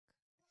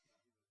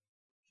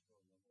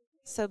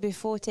So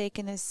before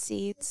taking a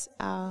seat,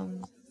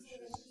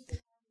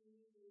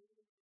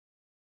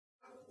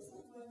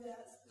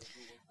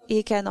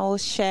 you can all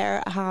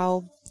share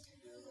how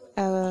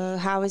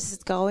is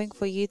it going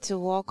for you to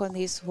walk on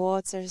these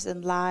waters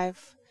in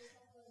life.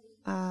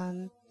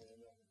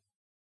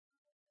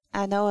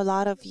 I know a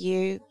lot of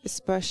you,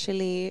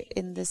 especially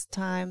in this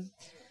time,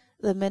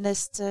 the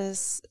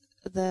ministers,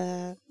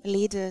 the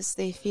leaders,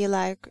 they feel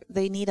like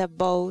they need a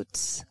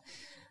boat.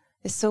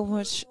 There's so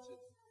much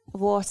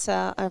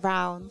water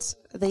around.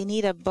 They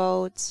need a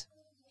boat.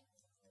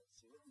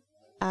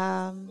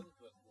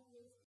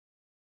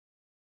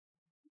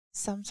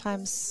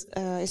 Sometimes,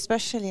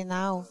 especially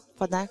now,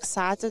 for next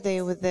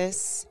Saturday with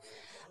this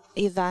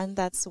event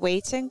that's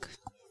waiting.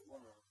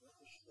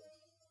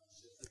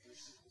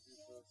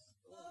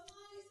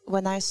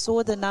 When I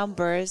saw the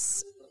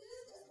numbers,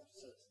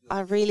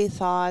 I really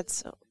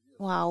thought,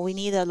 wow, we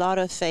need a lot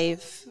of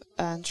faith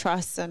and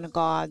trust in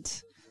God.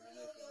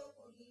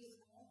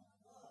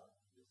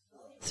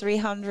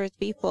 300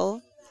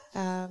 people.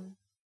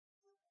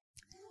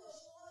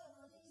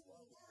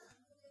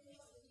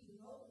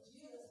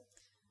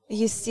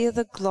 You see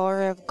the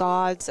glory of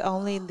God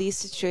only in these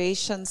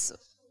situations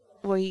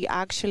where you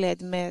actually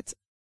admit,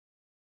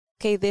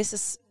 okay,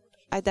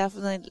 I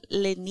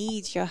definitely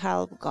need your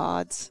help,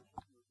 God.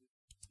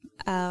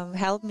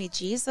 Help me,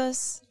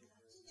 Jesus.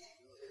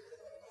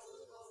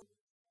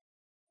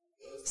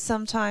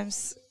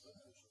 Sometimes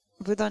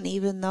we don't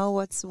even know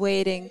what's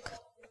waiting.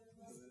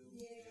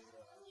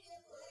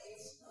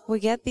 We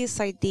get these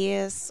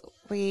ideas.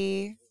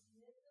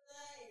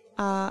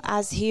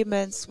 As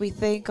humans, we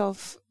think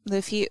of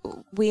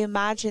we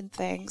imagine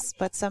things,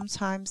 but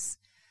sometimes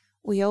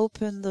we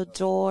open the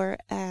door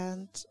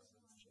and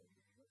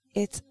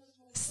it's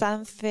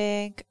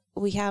something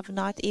we have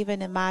not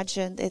even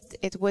imagined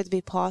it would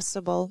be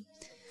possible.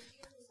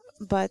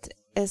 But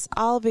it's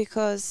all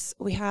because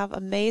we have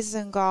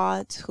amazing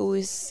God who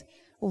is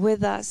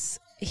with us.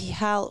 He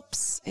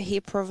helps,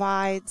 He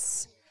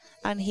provides,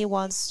 and He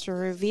wants to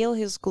reveal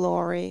His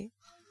glory.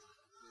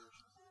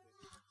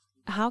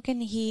 How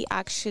can He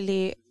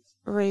actually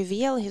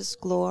reveal His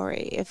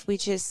glory if we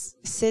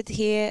just sit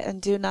here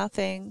and do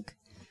nothing?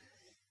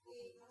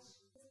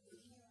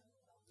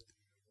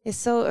 It's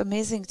so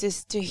amazing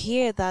just to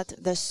hear that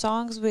the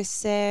songs we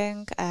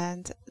sing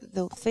and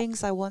the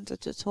things I wanted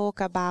to talk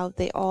about,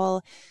 they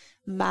all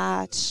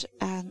match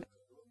and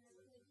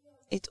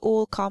it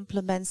all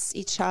complements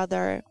each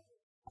other.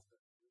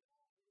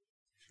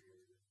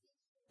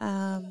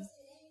 I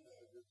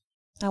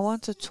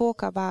want to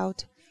talk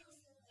about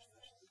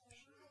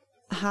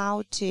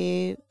how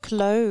to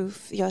clothe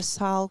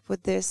yourself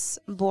with this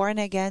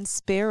born-again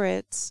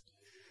spirit.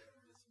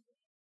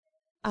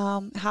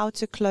 How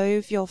to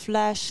clothe your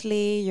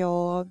fleshly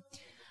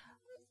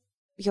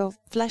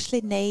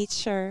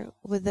nature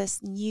with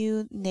this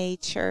new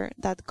nature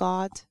that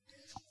God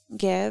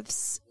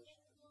gives.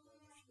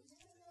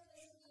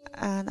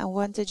 And I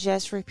want to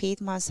just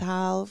repeat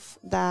myself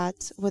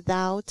that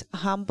without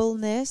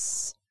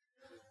humbleness,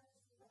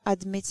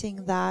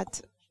 admitting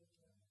that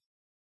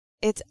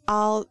it's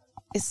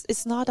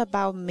not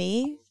about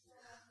me.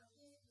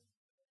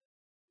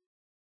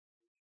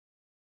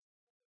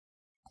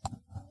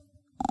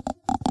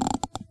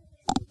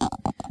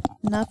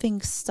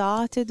 Nothing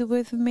started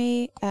with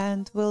me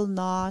and will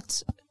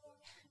not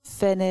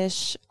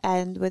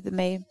end with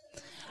me.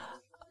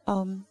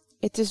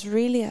 It is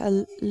really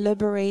a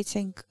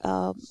liberating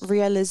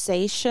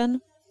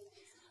realization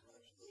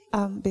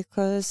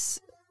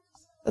because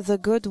the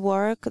good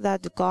work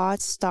that God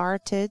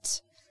started,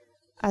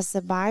 as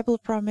the Bible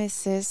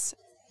promises,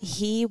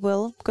 He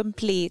will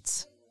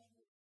complete.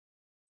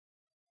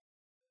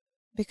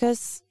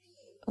 Because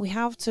we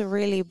have to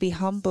really be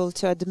humble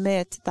to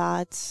admit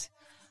that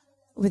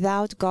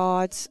without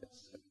God,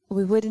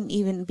 we wouldn't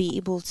even be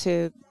able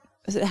to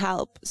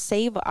help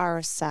save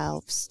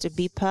ourselves, to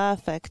be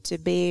perfect, to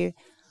be...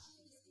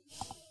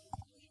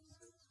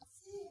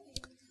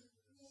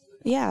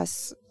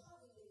 Yes,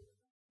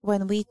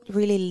 when we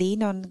really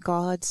lean on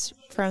God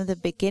from the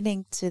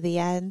beginning to the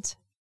end,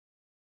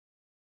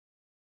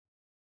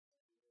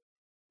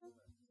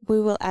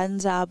 we will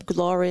end up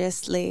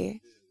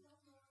gloriously.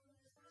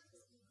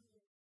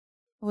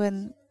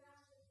 When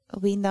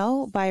we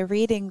know by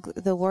reading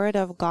the Word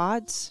of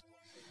God,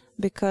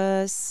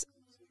 because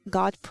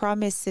God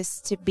promises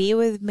to be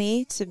with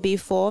me, to be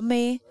for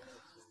me.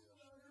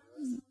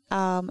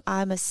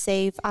 I'm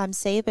safe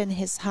in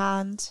His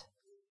hand.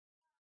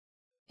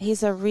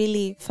 He's a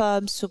really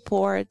firm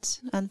support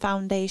and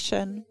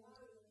foundation.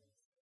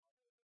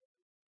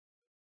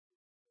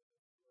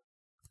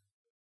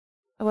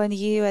 When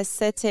you are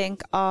sitting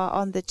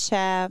on the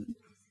chair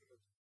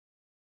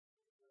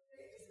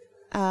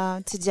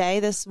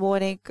this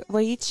morning, were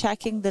you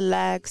checking the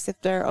legs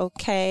if they're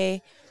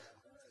okay?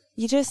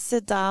 You just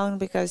sit down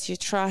because you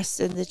trust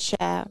in the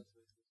chair.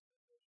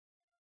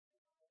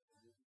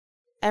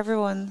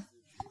 Everyone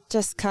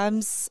just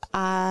comes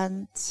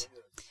and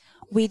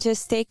we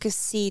just take a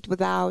seat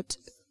without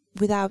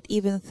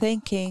even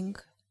thinking.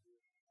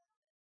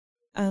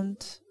 And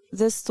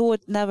this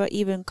thought never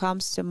even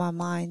comes to my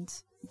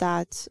mind,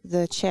 that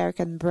the chair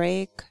can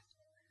break.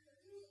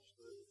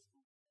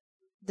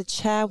 The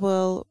chair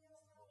will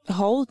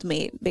hold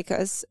me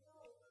because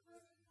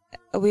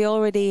we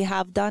already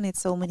have done it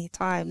so many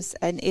times,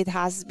 and it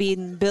has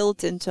been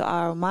built into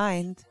our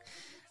mind.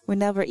 We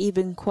never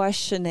even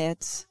question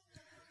it.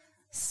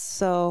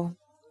 So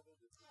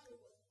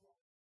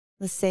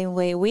the same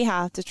way, we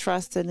have to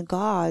trust in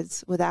God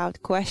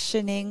without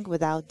questioning,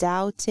 without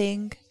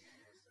doubting.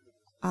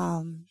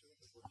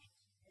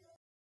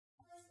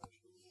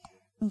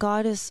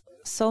 God is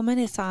so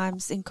many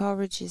times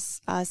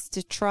encourages us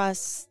to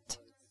trust.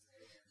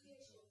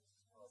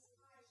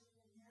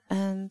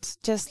 And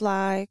just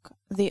like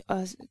the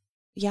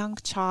young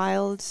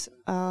child,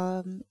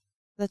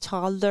 the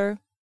toddler,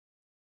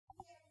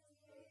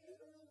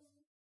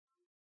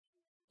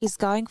 is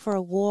going for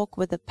a walk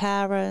with the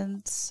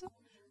parents,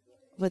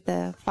 with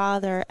the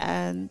father,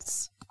 and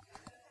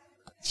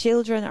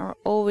children are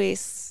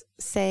always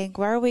saying,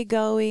 where are we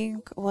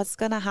going? What's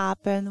going to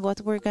happen?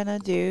 What we're going to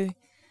do?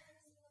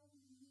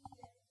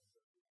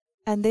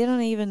 And they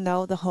don't even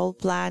know the whole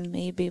plan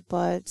maybe,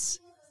 but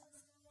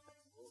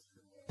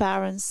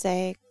parents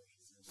say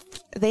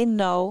they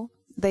know,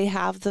 they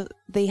have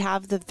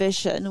the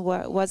vision,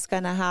 what's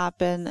going to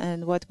happen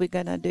and what we're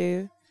going to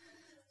do.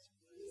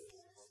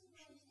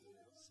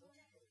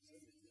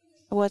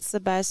 What's the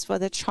best for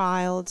the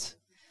child,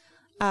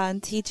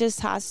 and he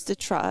just has to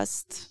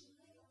trust.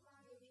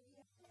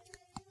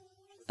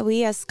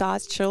 We as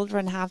God's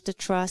children have to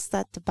trust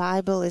that the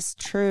Bible is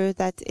true,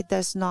 that it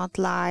does not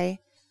lie,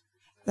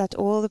 that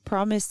all the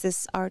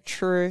promises are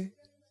true.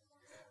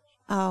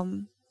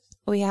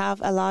 We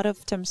have a lot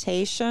of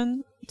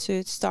temptation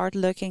to start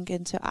looking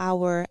into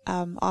our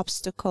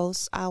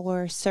obstacles,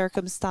 our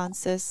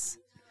circumstances,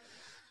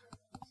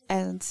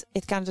 and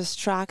it can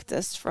distract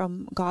us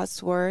from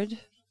God's word.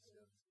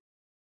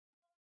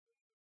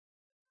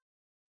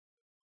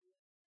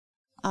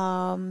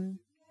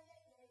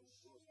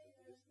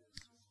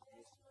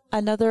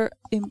 Another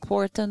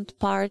important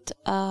part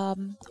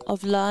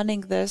of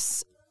learning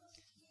this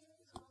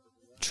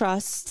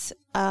trust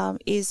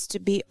is to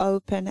be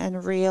open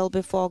and real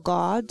before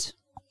God.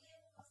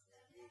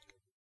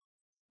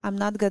 I'm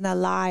not going to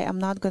lie. I'm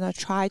not going to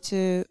try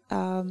to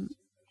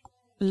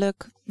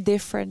look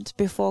different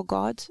before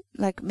God,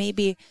 like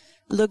maybe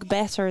look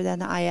better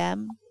than I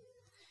am.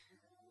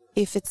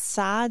 If it's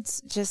sad,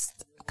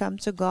 just come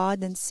to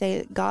God and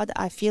say, God,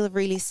 I feel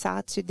really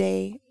sad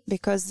today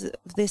because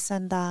of this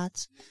and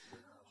that,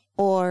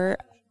 or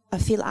I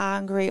feel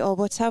angry, or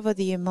whatever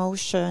the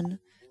emotion.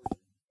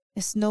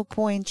 There's no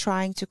point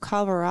trying to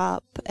cover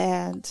up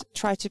and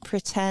try to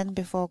pretend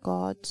before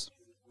God.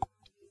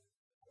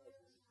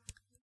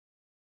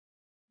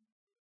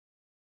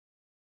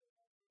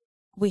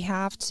 We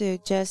have to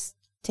just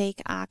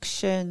take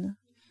action.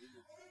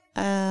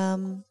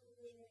 And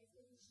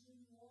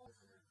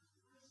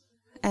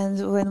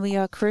when we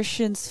are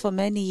Christians for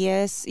many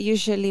years,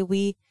 usually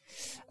we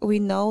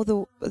know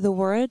the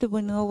word,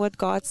 we know what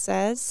God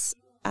says,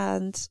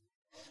 and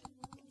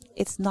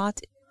it's not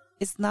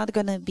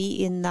going to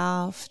be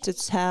enough to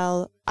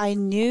tell, I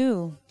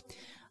knew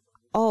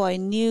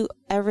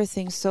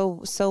everything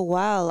so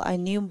well. I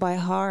knew by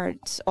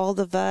heart all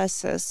the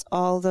verses,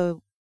 all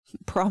the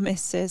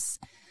promises.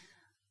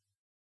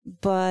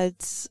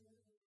 But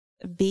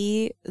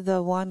be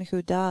the one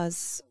who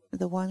does,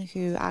 the one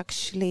who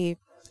actually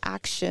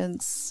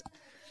actions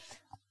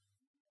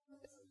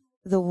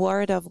the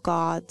word of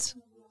God.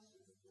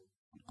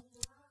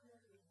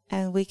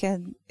 And we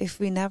can, if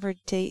we never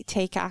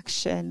take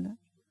action,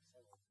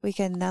 we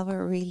can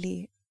never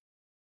really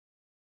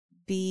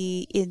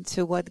be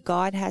into what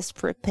God has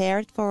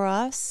prepared for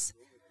us,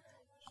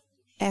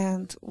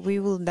 and we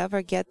will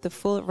never get the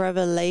full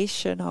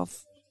revelation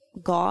of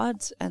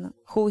God and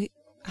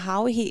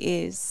how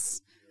He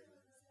is.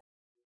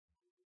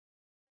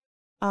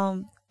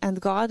 And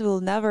God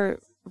will never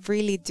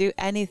really do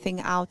anything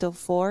out of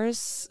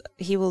force.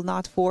 He will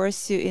not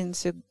force you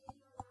into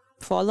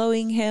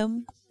following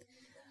Him.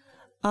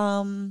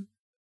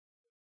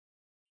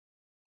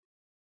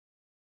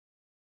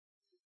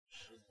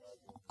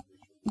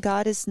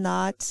 God is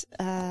not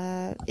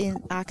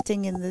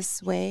acting in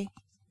this way.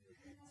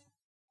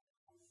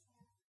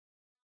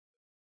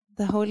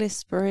 The Holy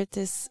Spirit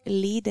is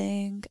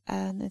leading,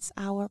 and it's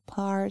our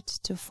part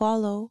to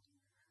follow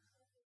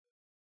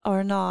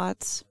or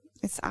not.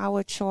 It's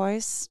our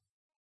choice.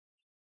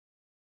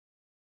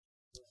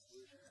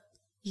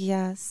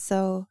 Yeah,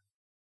 so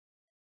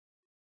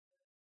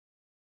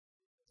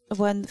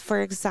when,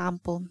 for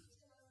example,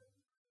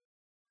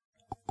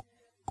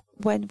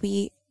 when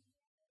we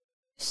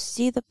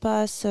see the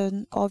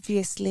person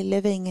obviously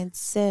living in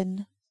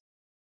sin,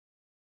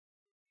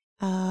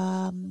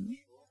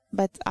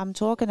 but I'm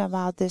talking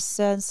about the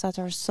sins that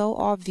are so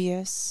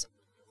obvious,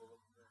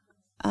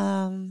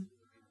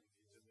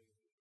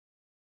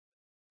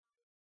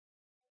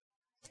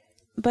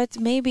 but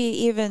maybe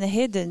even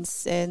hidden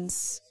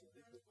sins,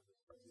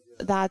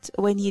 that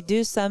when you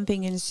do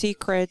something in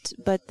secret,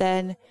 but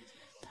then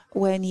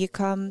when you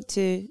come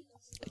to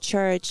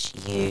church,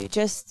 you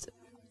just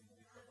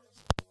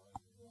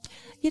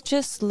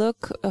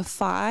look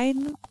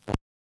fine, but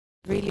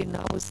really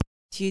knows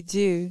what you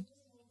do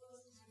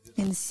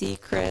in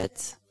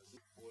secret.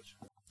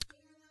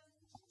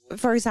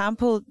 For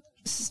example,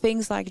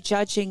 things like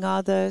judging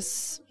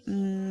others,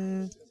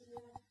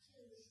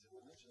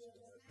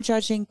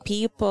 judging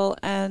people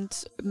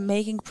and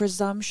making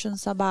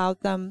presumptions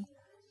about them.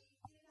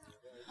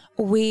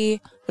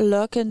 We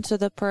look into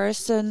the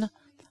person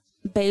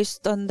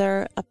based on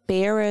their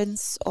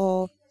appearance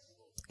or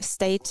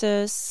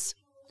status.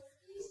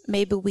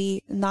 Maybe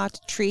we not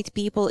treat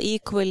people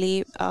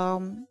equally.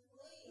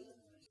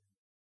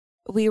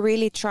 We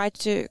really try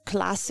to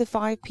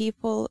classify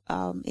people,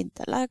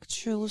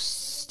 intellectual,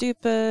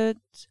 stupid,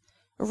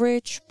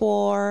 rich,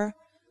 poor,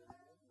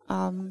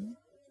 and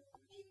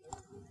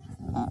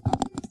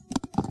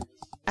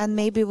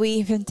maybe we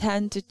even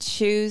tend to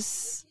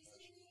choose,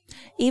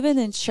 even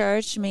in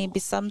church, maybe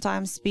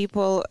sometimes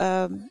people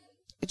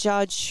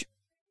judge.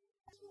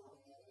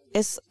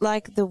 It's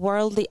like the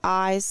worldly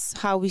eyes,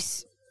 how we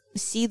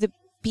see the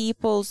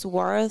people's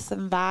worth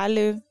and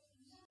value.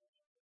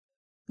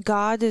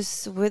 God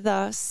is with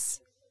us.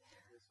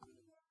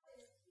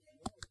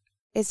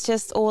 It's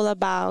just all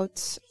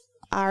about,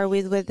 are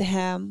we with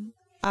Him?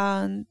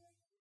 And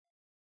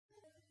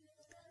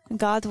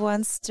God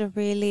wants to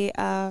really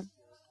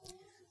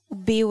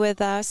be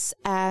with us.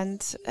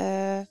 And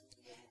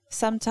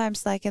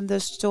sometimes, like in the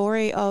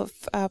story of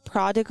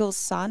prodigal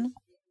son,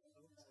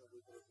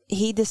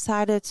 he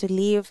decided to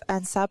leave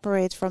and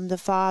separate from the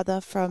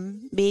father,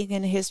 from being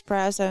in his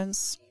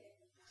presence.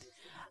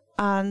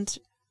 And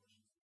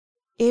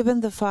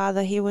even the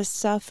father, he was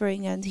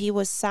suffering and he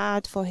was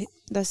sad for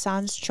the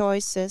son's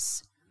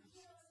choices.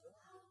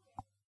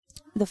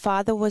 The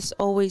father was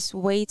always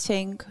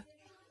waiting,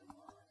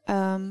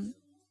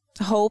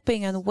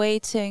 hoping and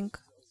waiting.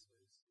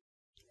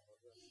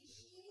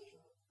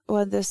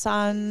 When the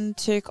son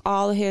took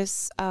all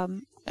his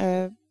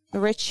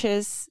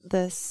riches,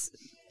 this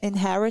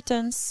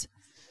inheritance,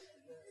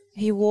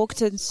 he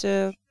walked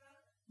into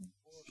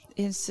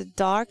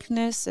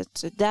darkness,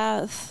 into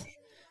death,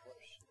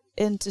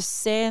 into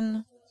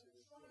sin,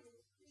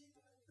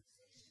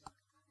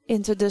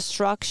 into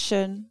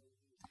destruction.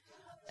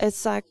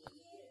 It's like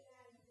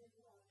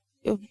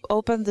you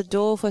opened the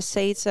door for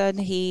Satan.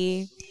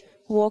 He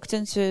walked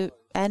into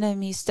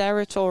enemy's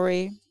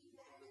territory.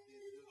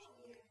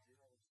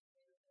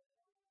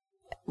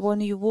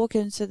 When you walk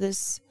into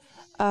this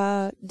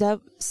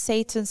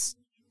Satan's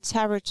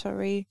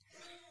territory,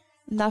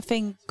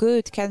 nothing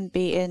good can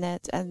be in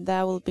it, and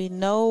there will be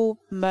no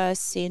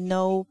mercy,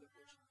 no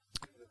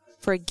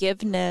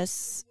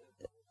forgiveness.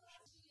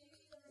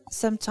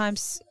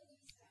 Sometimes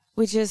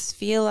we just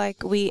feel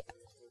like we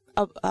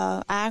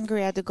are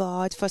angry at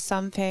God for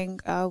something.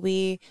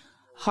 We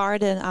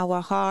harden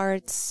our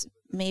hearts,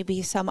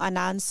 maybe some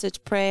unanswered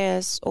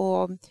prayers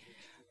or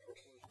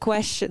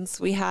questions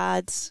we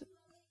had.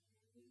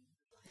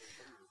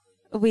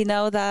 We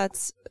know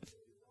that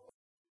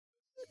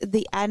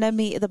the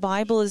enemy, the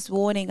Bible is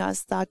warning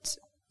us that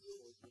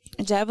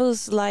the devil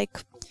is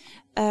like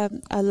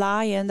a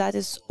lion that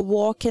is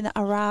walking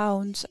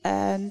around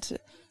and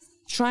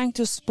trying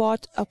to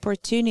spot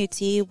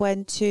opportunity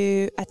when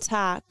to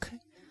attack.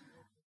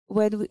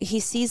 When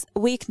he sees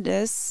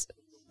weakness,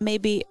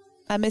 maybe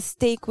a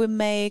mistake we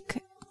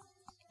make,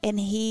 and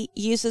he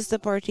uses the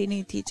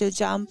opportunity to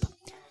jump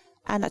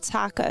and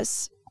attack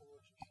us.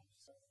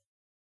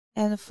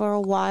 And for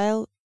a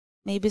while,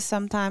 maybe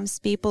sometimes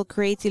people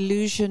create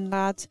illusion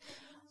that,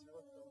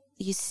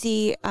 you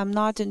see, I'm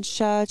not in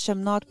church,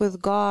 I'm not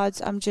with God,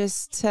 I'm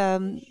just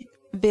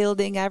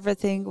building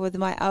everything with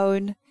my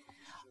own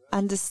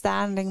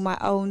understanding, my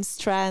own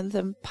strength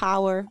and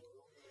power.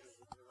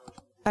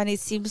 And it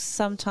seems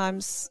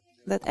sometimes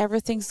that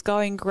everything's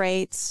going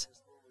great,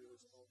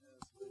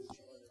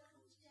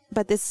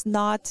 but it's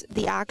not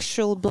the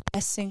actual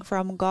blessing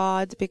from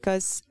God,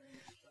 because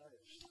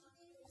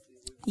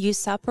you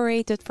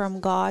separated from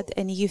God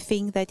and you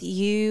think that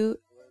you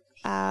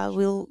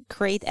will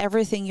create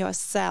everything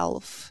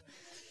yourself.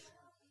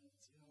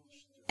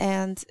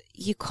 And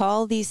you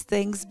call these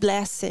things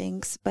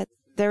blessings, but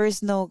there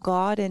is no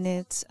God in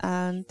it.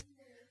 And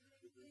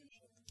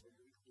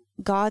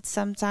God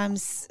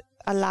sometimes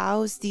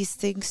allows these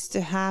things to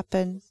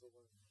happen.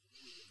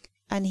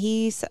 And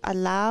He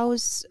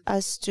allows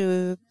us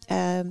to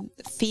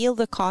feel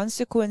the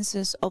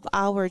consequences of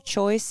our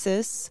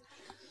choices.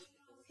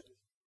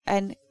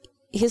 And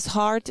His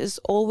heart is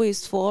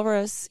always for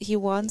us. He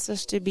wants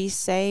us to be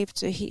saved,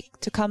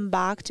 to come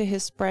back to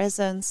His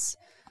presence,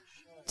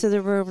 to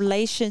the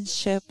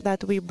relationship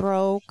that we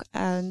broke.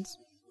 And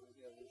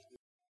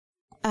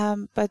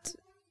but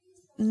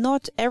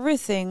not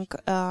everything,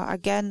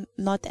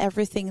 not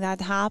everything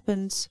that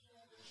happens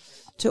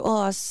to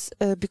us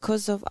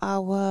because of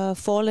our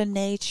fallen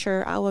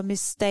nature, our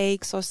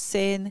mistakes or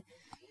sin.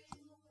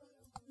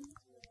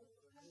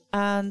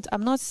 And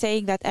I'm not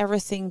saying that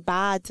everything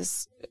bad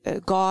is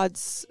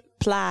God's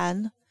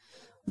plan,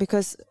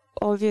 because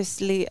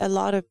obviously a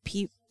lot of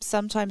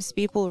sometimes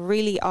people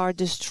really are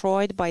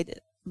destroyed by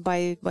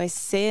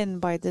sin,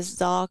 by this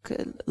dark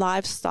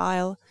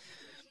lifestyle.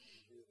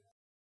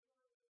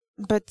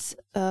 But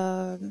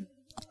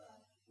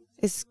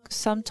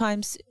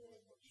sometimes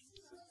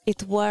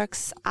it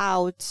works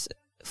out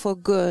for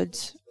good.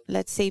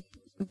 Let's say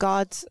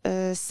God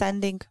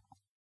sending,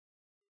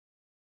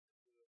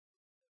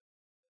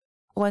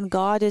 when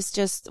God is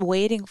just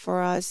waiting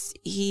for us,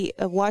 He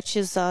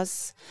watches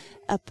us,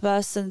 a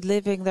person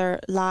living their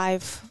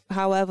life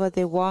however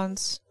they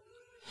want,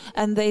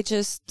 and they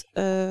just,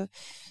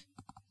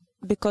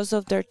 because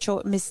of their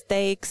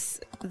mistakes,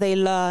 they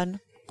learn,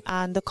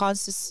 and the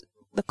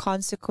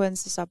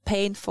consequences are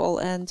painful,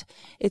 and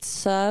it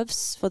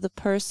serves for the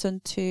person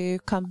to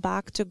come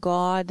back to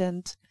God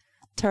and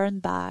turn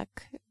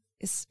back.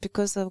 It's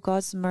because of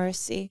God's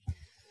mercy.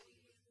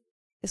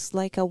 It's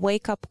like a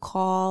wake-up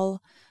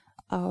call,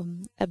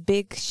 a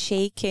big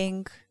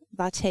shaking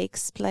that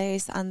takes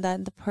place, and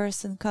then the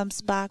person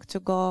comes back to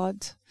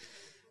God.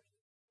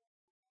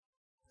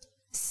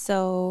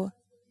 So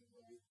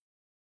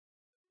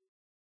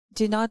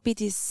do not be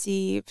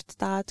deceived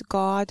that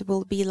God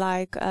will be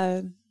like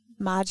a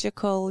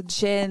magical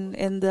jinn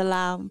in the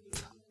lamp,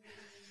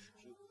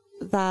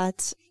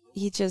 that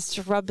He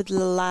just rubbed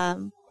the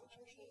lamp.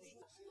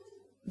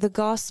 The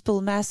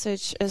gospel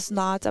message is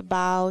not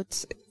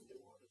about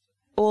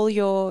all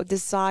your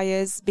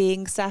desires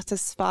being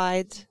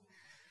satisfied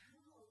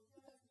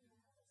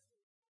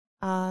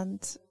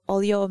and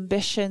all your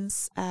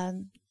ambitions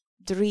and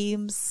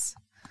dreams.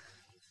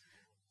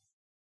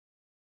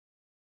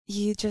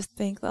 You just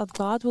think that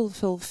God will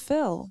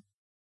fulfill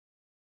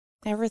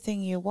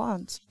everything you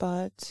want,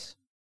 but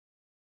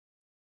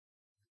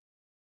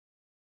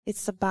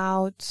it's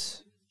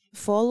about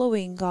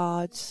following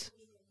God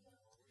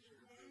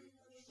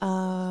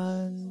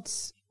and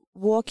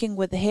walking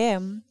with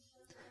Him,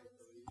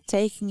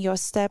 taking your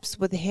steps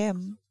with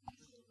Him,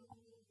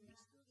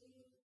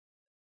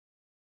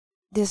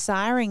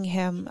 desiring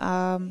Him.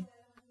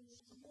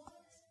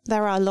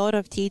 There are a lot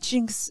of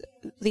teachings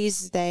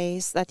these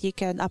days that you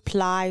can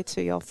apply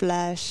to your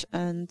flesh,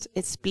 and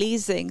it's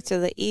pleasing to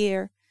the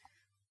ear.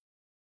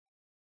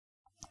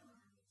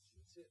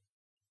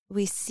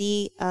 We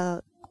see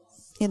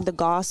in the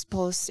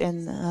Gospels,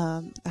 in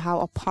how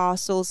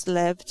apostles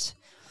lived,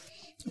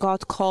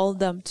 God called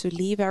them to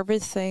leave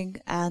everything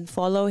and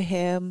follow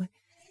Him.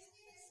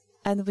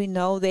 And we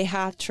know they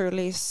have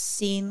truly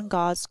seen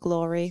God's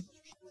glory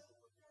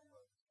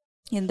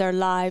in their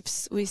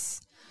lives.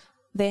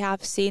 They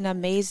have seen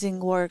amazing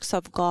works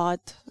of God.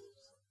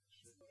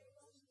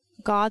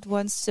 God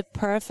wants to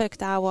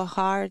perfect our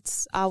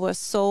hearts, our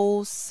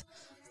souls.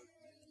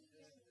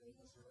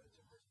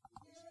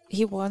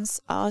 He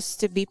wants us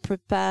to be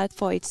prepared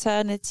for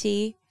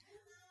eternity.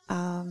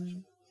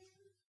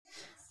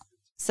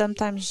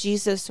 Sometimes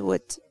Jesus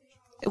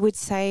would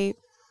say,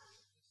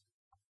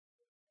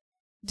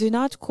 "Do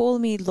not call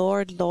me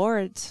Lord,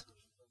 Lord,"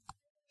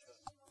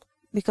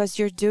 because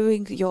you're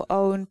doing your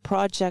own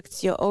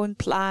projects, your own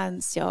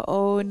plans,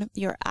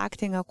 you're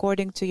acting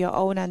according to your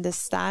own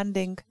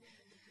understanding.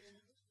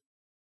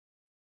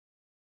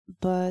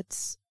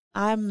 But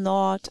I'm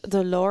not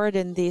the Lord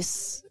in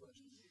this,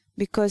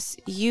 because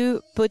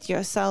you put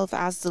yourself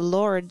as the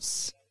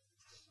Lord's.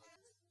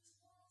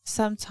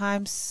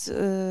 Sometimes,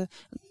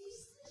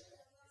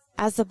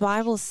 as the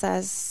Bible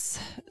says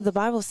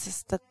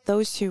that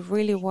those who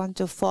really want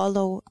to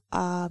follow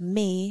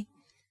me,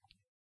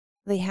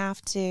 they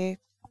have to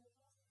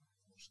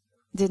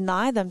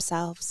deny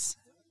themselves.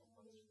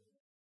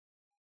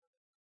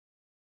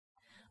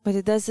 But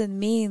it doesn't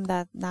mean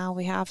that now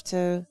we have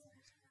to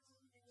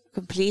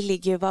completely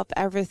give up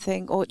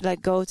everything, or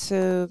like go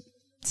to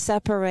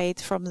separate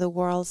from the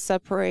world,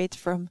 separate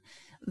from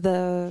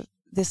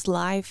this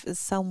life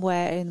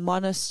somewhere in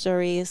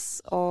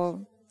monasteries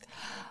or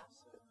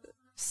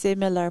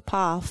similar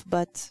path.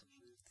 But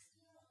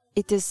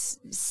it is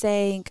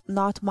saying,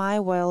 not my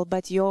will,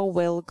 but your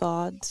will,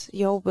 God.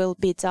 Your will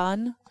be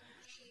done.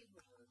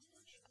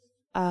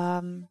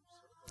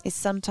 It's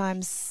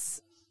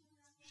sometimes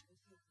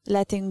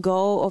letting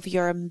go of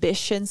your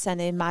ambitions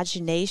and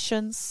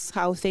imaginations,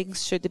 how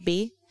things should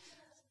be.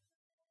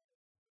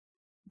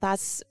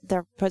 That's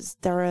their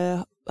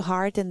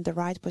heart in the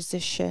right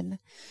position,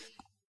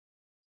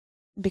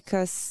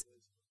 because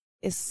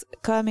it's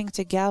coming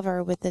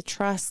together with the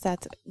trust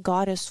that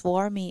God is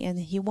for me and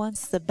He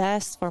wants the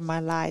best for my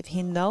life.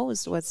 He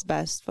knows what's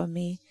best for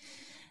me.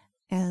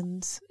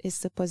 And it's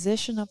the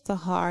position of the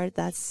heart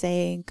that's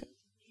saying,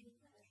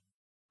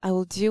 I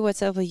will do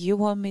whatever you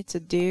want me to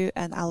do,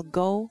 and I'll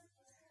go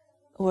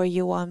where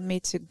you want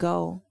me to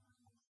go.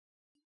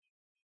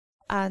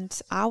 And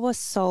our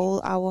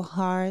soul, our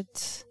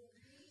heart,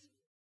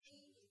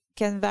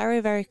 can very,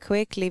 very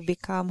quickly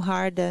become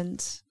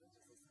hardened.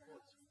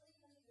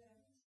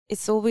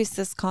 It's always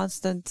this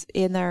constant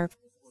inner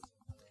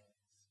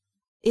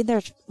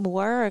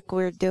work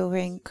we're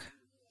doing.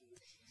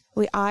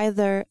 We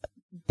either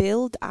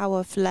build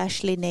our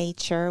fleshly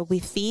nature, we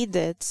feed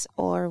it,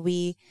 or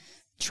we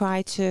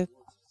try to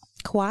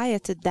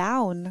quieted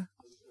down.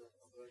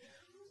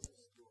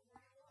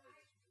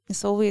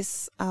 It's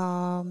always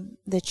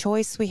the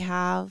choice we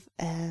have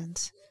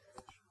and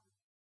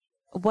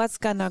what's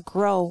gonna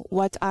grow.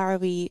 What are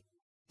we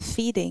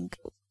feeding?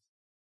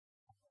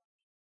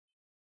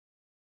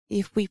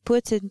 If we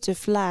put into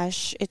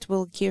flesh, it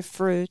will give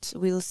fruit.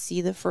 We'll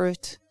see the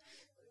fruit.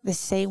 The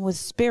same with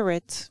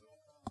spirit.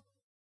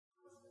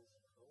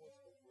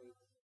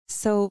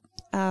 So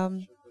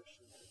I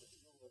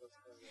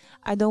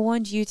don't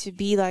want you to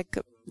be like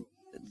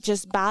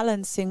just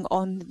balancing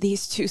on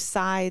these two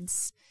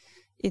sides,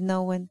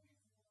 when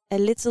a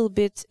little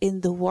bit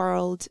in the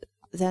world,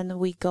 then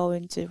we go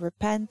into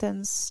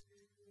repentance,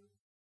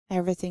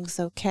 everything's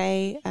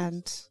okay,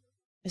 and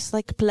it's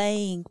like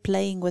playing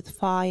with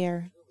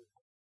fire.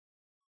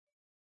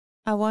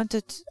 I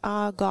wanted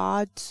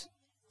God,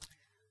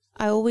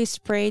 I always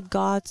prayed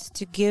God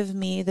to give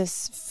me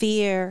this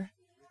fear,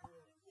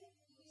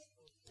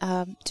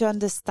 to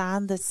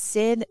understand that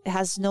sin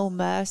has no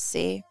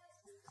mercy.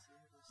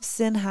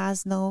 Sin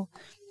has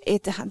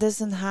it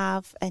doesn't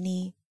have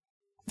any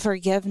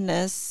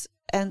forgiveness,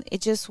 and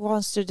it just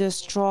wants to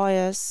destroy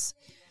us.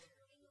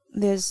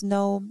 There's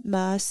no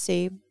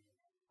mercy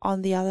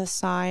on the other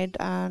side.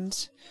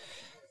 And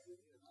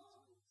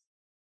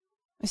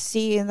I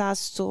see in that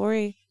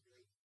story,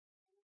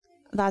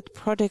 that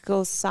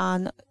prodigal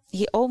son,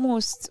 he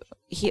almost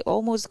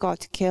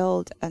got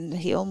killed and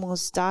he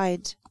almost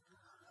died.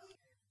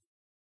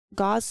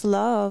 God's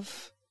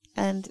love,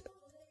 and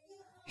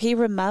he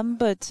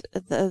remembered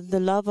the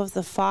love of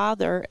the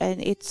Father,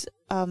 and it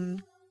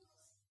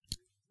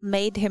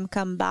made him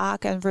come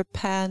back and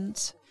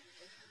repent,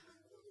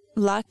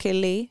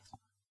 luckily.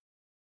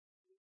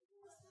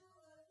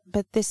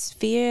 But this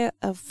fear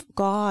of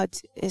God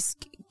is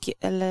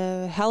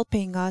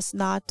helping us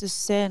not to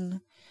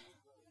sin,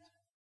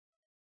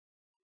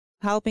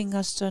 helping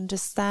us to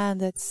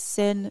understand that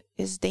sin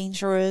is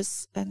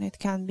dangerous and it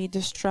can be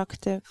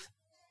destructive.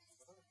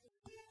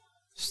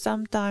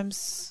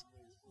 Sometimes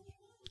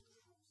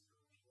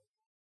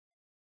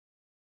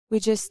we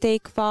just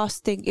take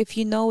fasting. If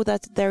you know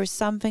that there is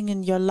something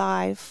in your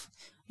life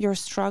you're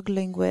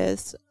struggling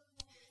with,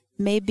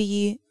 maybe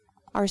you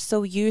are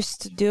so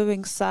used to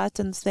doing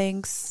certain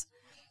things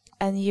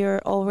and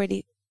you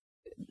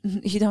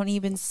don't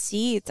even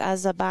see it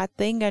as a bad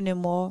thing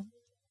anymore.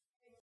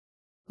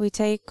 We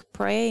take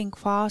praying,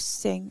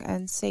 fasting,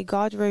 and say,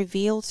 God,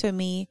 reveal to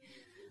me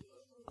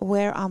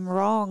where I'm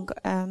wrong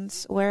and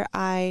where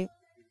I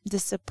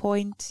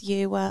disappoint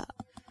you. I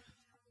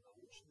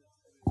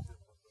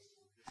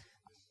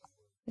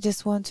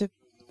just want to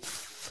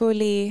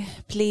fully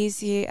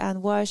please you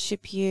and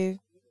worship you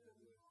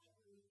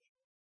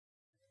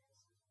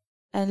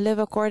and live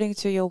according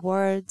to your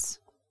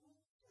words.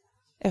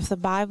 If the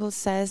Bible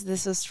says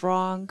this is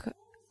wrong,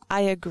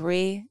 I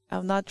agree.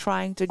 I'm not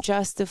trying to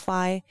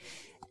justify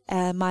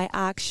my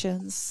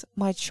actions,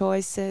 my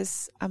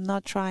choices. I'm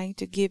not trying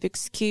to give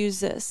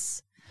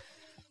excuses.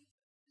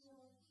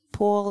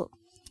 Paul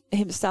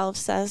himself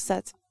says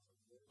that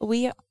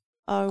we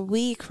are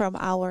weak from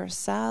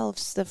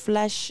ourselves. The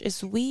flesh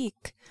is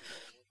weak,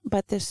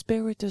 but the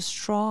spirit is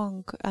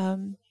strong.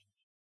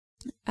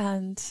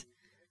 And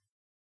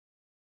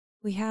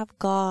we have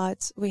God.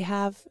 We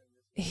have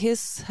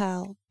His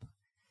help.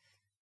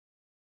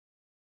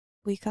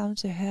 We come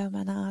to Him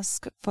and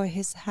ask for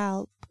His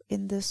help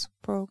in this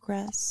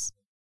progress.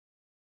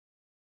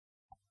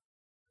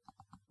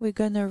 We're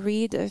going to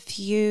read a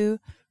few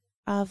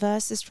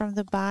verses from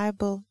the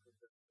Bible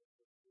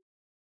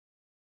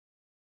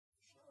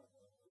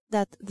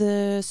that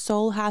the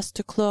soul has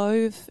to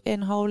clothe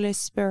in Holy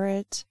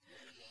Spirit.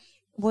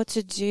 What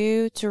to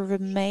do to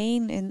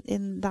remain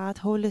in that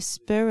Holy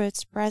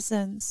Spirit's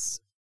presence.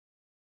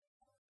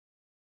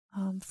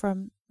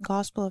 From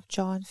Gospel of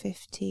John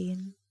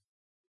 15.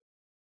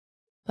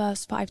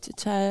 Verse 5 to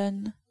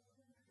 10,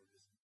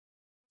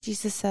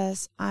 Jesus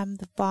says, I'm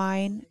the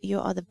vine, you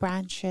are the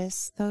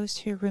branches. Those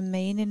who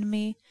remain in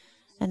me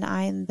and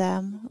I in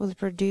them will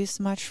produce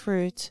much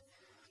fruit.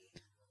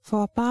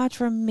 For apart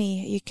from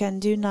me, you can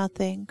do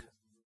nothing.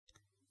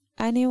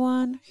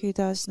 Anyone who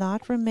does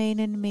not remain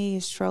in me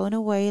is thrown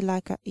away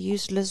like a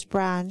useless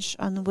branch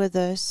and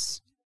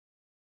withers.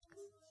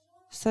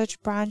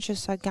 Such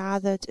branches are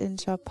gathered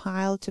into a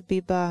pile to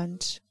be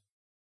burnt.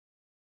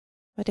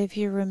 But if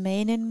you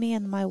remain in me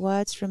and my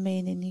words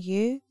remain in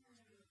you,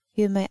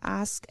 you may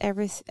ask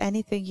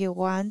anything you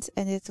want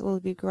and it will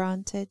be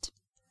granted.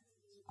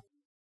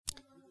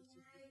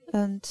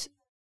 And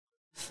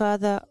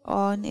further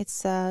on it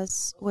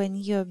says, when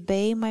you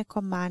obey my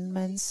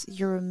commandments,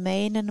 you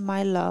remain in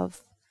my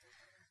love,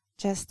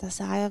 just as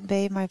I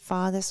obey my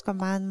Father's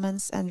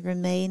commandments and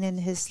remain in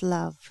His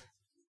love.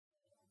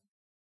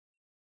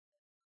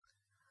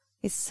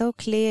 It's so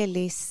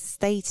clearly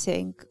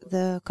stating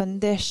the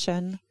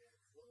condition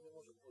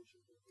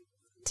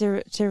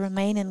to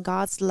remain in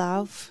God's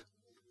love.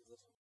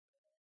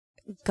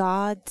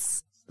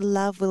 God's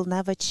love will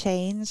never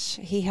change.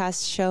 He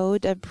has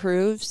showed and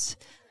proves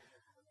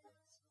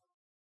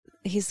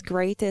His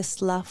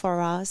greatest love for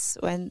us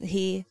when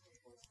He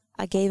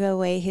gave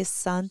away his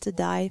son to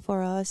die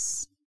for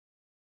us.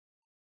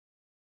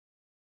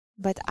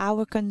 But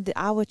our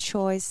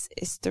choice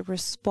is to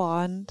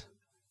respond.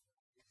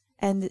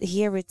 And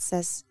here it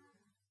says,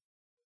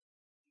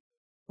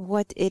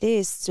 what it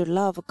is to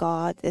love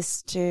God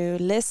is to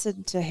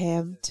listen to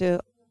him, to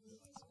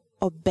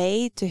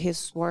obey to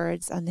his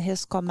words and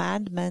his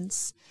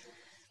commandments.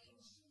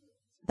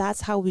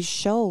 That's how we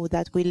show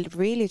that we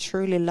really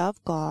truly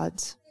love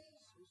God.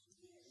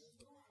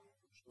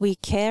 We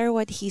care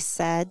what he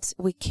said,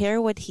 we care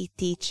what he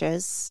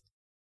teaches.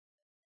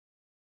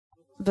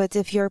 But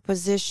if your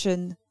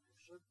position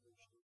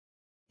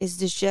is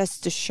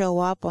just to show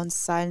up on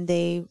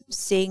Sunday,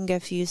 sing a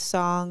few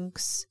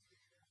songs,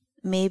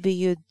 maybe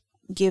you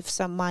give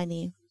some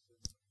money,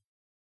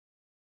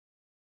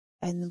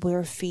 and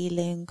we're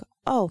feeling,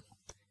 oh,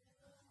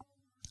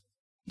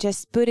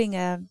 just putting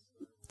a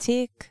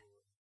tick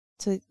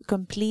to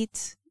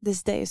complete,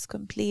 this day is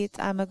complete,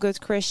 I'm a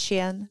good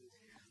Christian,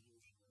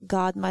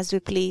 God must be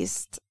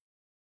pleased.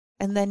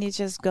 And then you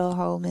just go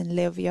home and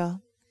live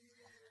your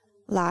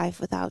life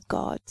without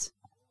God.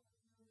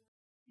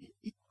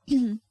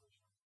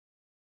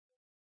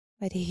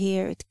 But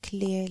here it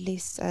clearly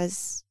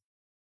says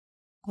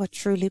what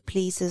truly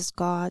pleases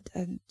God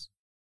and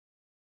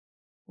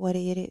what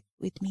it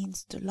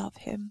means to love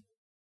him.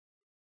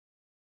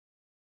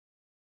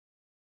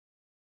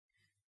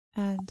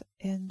 And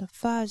in the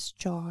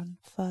first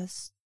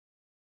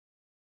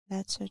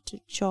letter to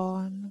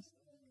John,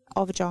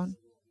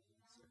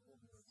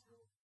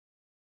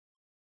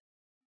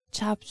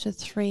 chapter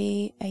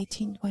 3,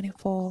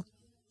 18-24.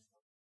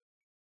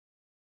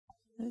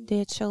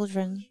 Dear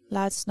children,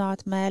 let's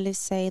not merely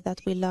say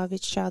that we love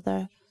each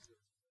other.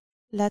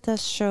 Let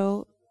us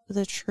show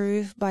the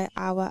truth by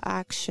our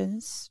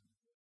actions.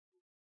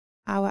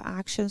 Our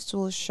actions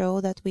will show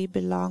that we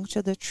belong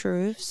to the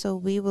truth, so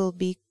we will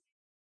be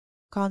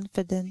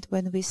confident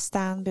when we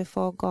stand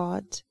before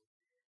God.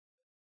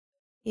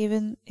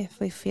 Even if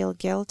we feel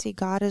guilty,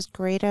 God is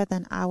greater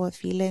than our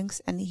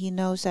feelings and he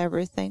knows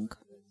everything.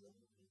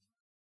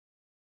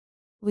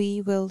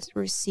 We will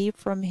receive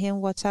from him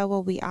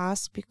whatever we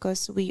ask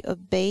because we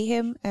obey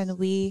him and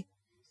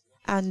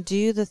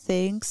do the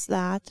things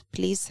that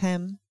please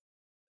him.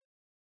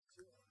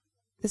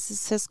 This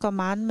is his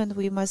commandment.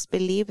 We must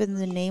believe in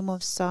the name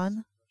of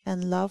Son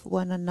and love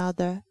one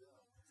another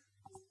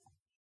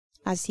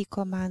as he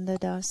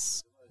commanded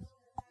us.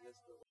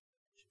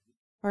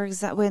 For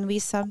example, when we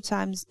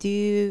sometimes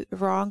do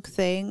wrong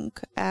thing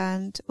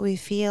and we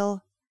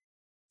feel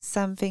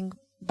something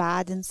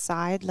bad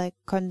inside, like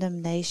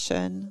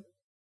condemnation.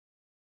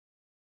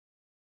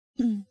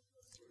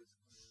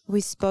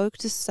 We spoke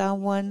to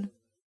someone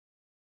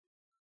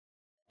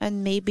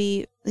and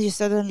maybe you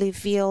suddenly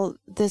feel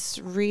this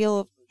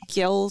real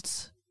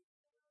guilt,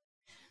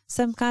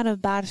 some kind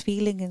of bad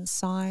feeling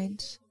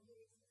inside.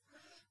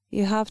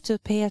 You have to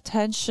pay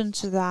attention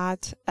to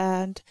that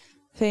and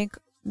think,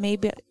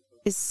 maybe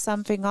it's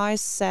something I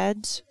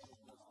said.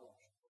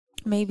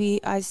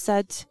 Maybe I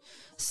said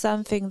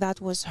something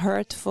that was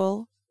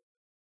hurtful.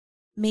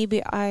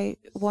 Maybe I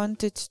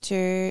wanted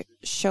to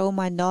show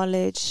my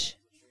knowledge,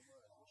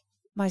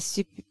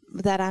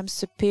 that I'm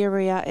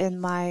superior in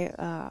my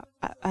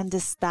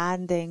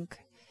understanding.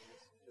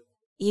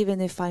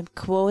 Even if I'm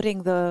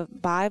quoting the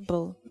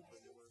Bible,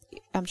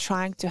 I'm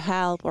trying to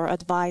help or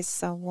advise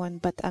someone,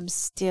 but I'm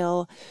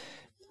still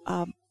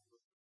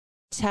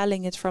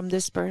telling it from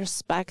this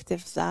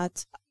perspective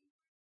that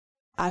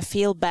I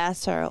feel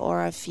better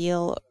or I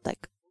feel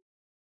like.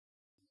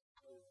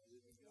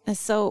 And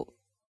so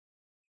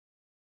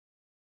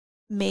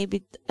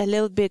maybe a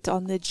little bit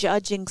on the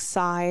judging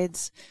side,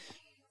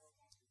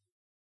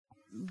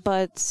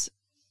 but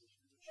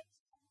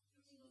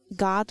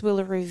God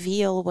will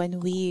reveal when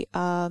we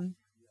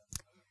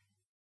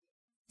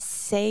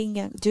saying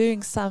and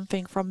doing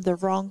something from the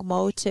wrong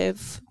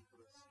motive.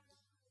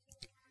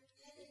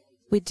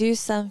 We do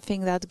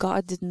something that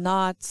God did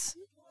not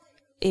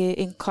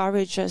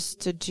encourage us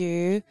to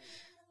do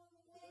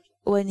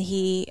when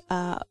he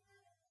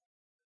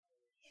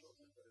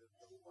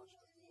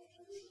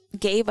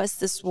gave us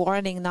this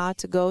warning not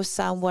to go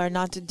somewhere,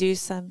 not to do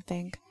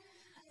something.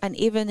 And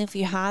even if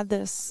you had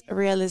this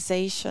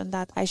realization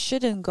that I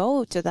shouldn't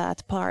go to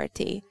that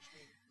party,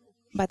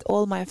 but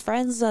all my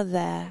friends are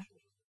there.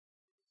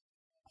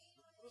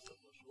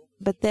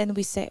 But then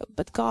we say,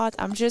 but God,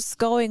 I'm just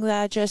going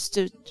there just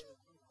to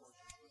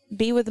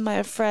be with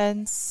my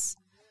friends.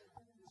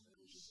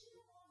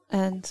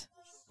 And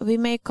we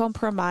make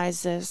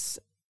compromises.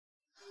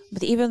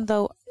 But even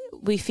though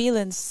we feel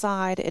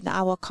inside in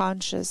our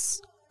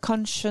consciousness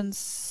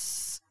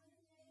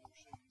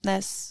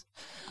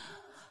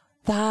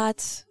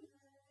that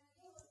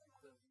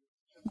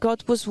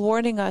God was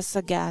warning us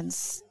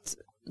against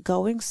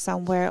going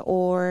somewhere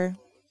or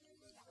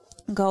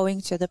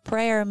going to the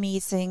prayer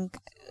meeting.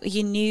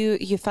 You knew,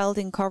 you felt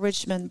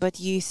encouragement, but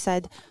you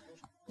said,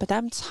 but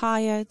I'm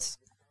tired.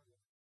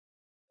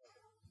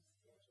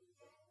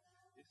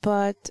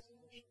 But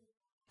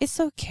it's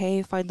okay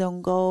if I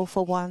don't go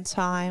for one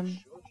time.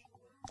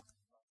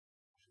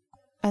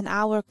 And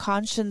our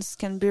conscience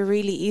can be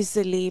really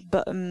easily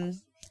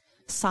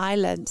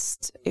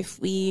silenced if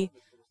we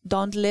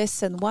don't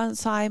listen one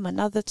time,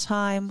 another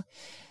time.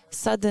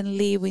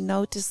 Suddenly we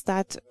notice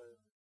that,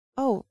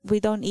 oh,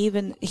 we don't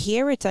even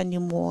hear it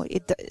anymore.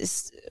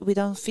 We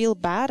don't feel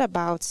bad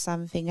about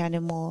something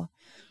anymore.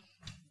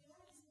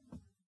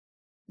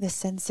 The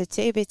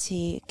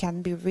sensitivity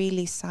can be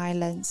really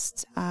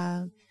silenced.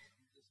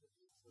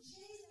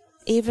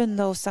 Even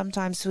though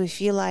sometimes we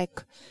feel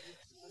like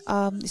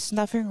it's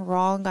nothing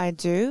wrong I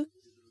do,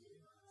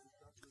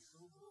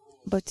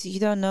 but you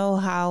don't know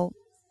how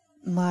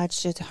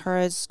much it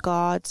hurts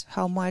God,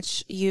 how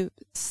much you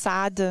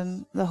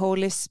sadden the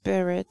Holy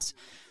Spirit.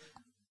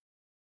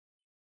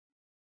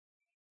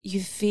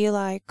 You feel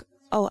like,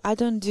 oh, I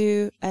don't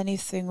do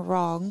anything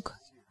wrong.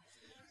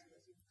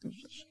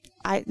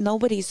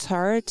 Nobody's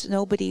hurt,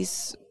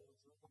 nobody's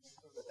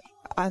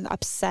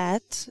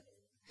upset.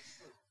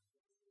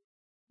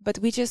 But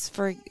we just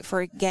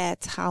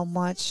forget how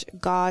much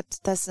God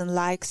doesn't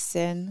like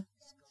sin.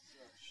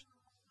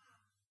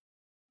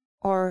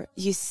 Or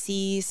you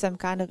see some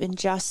kind of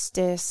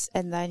injustice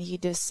and then you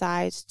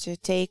decide to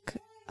take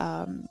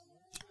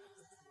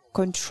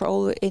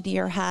control in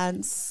your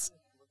hands.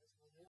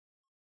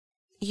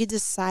 You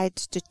decide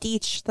to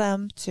teach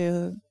them,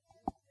 to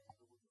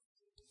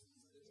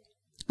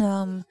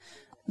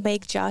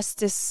make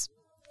justice.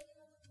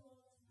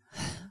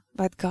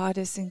 But God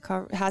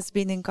has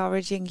been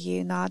encouraging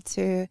you not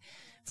to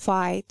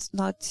fight,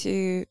 not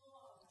to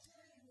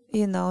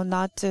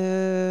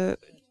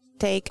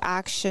take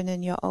action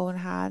in your own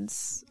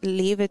hands.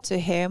 Leave it to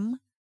Him.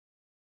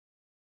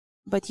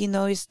 But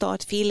you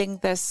start feeling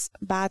this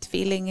bad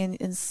feeling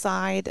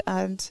inside,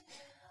 and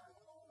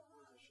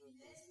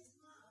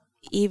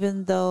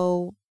even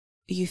though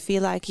you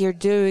feel like you're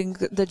doing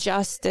the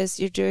justice,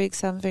 you're doing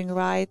something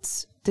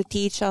right to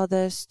teach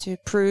others, to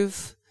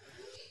prove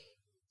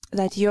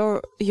that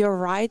you're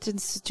right in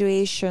the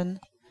situation,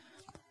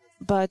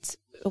 but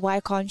why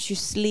can't you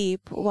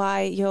sleep?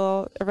 Why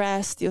your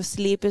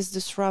sleep is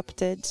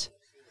disrupted?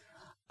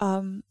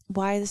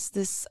 Why is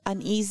this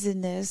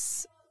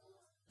uneasiness,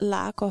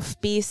 lack of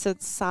peace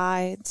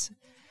inside?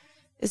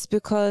 It's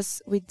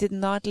because we did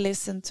not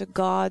listen to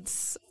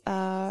God's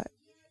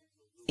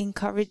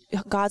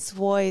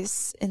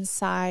voice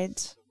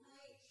inside.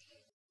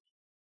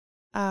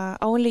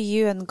 Only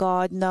you and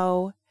God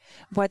know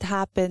what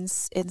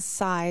happens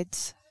inside.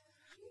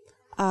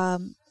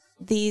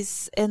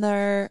 These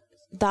inner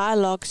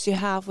dialogues you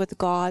have with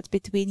God,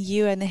 between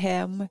you and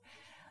Him,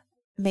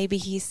 maybe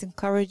He's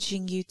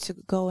encouraging you to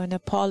go and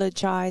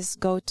apologize,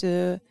 go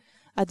to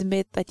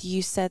admit that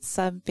you said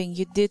something,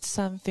 you did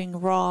something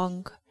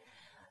wrong.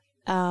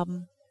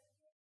 What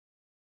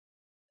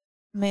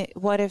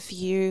if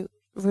you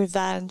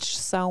revenge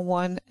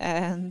someone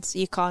and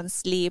you can't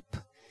sleep,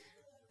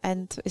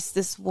 and it's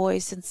this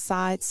voice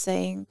inside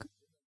saying,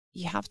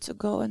 you have to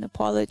go and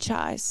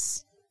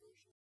apologize.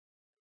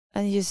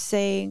 And you're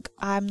saying,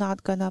 I'm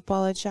not going to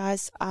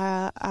apologize.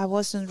 I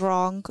wasn't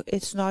wrong.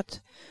 It's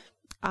not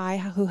I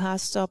who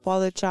has to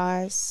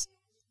apologize.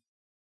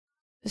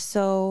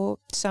 So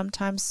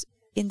sometimes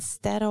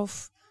instead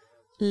of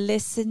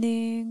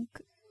listening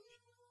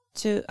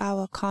to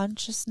our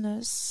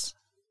consciousness,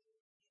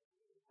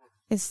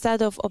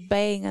 instead of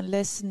obeying and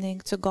listening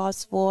to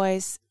God's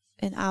voice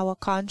in our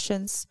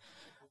conscience,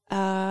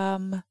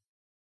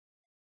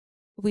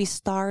 we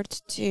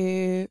start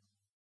to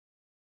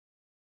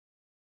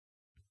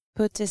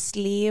put to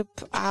sleep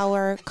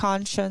our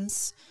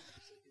conscience.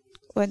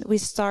 When we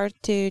start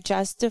to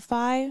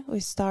justify,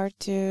 we start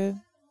to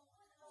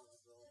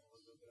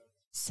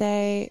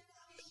say,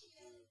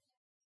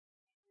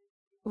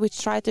 we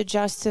try to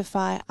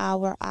justify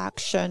our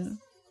action.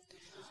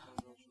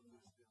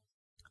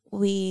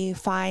 We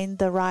find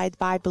the right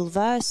Bible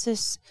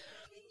verses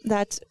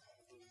that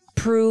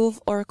prove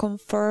or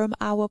confirm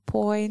our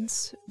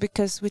points,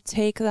 because we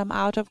take them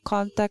out of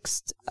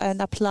context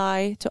and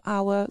apply to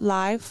our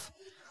life.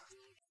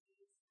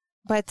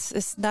 But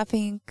it's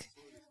nothing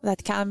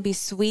that can be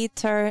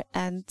sweeter,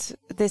 and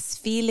this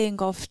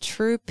feeling of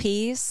true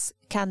peace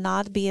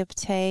cannot be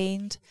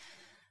obtained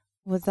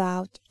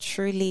without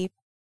truly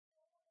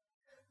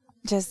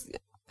just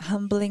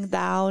humbling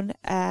down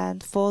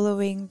and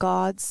following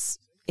God's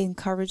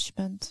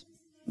encouragement,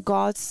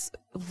 God's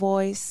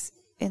voice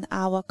in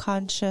our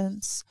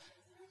conscience.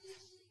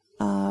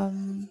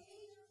 When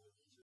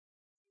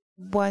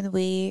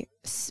we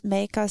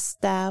make a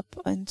step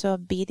into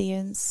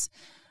obedience,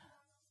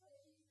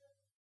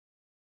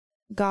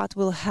 God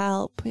will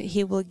help.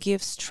 He will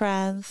give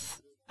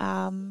strength,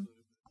 and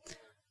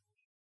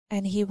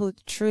He will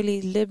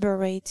truly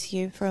liberate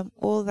you from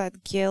all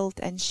that guilt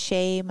and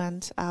shame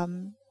and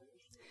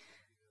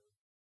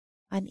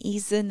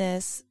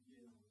uneasiness.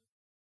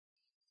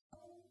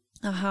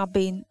 I have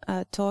been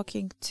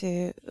talking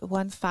to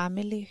one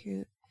family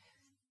who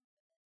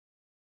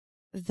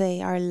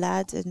they are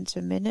led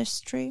into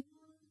ministry,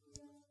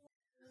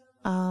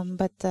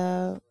 but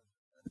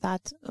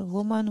that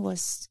woman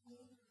was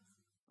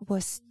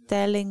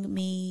telling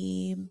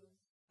me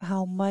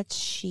how much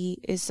she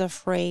is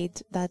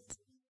afraid that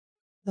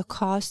the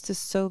cost is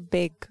so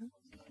big.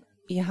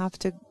 You have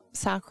to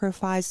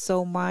sacrifice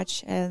so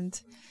much and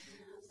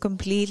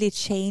completely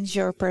change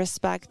your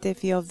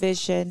perspective, your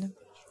vision.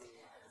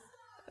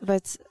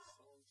 But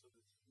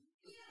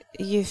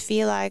you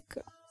feel like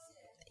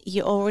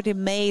you already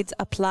made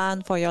a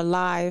plan for your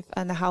life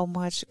and how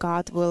much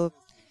God will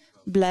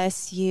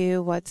bless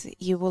you, what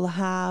you will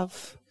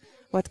have,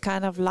 what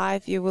kind of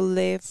life you will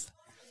live.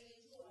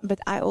 But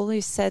I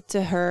always said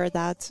to her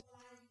that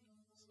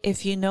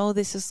if you know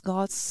this is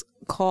God's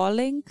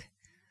calling,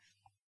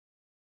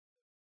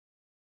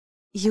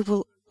 you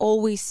will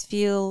always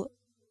feel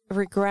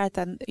regret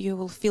and you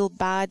will feel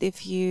bad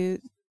if you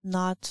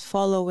not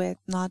follow it,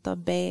 not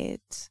obey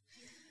it.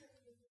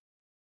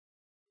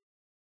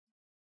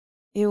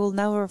 You will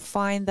never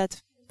find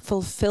that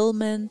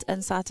fulfillment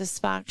and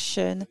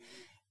satisfaction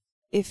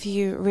if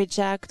you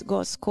reject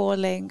God's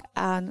calling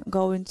and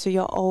go into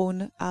your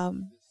own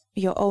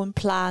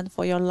plan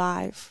for your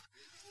life.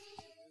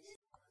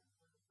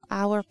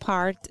 Our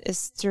part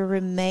is to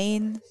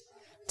remain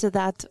to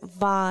that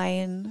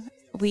vine,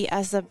 we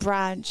as a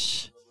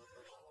branch.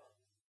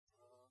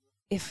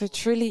 If you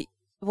truly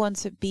want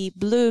to be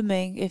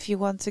blooming, if you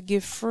want to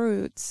give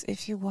fruits,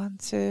 if you want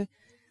to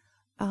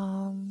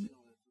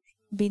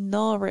be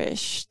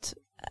nourished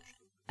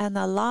and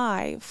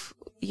alive,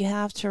 you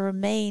have to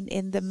remain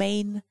in the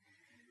main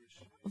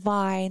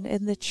vine,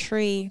 in the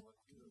tree,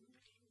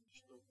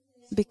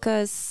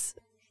 because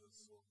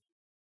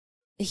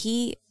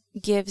He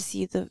gives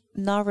you the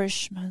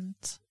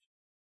nourishment.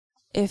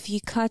 If you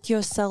cut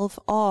yourself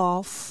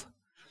off,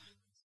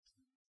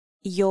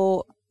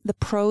 the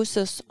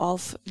process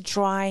of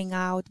drying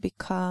out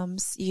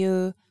becomes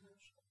you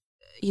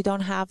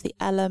don't have the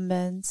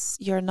elements,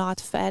 you're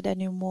not fed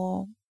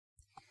anymore.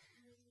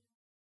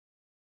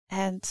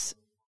 And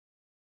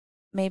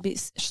maybe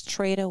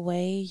straight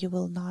away you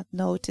will not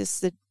notice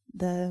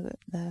the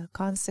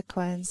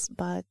consequence,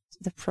 but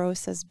the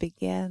process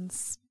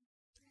begins.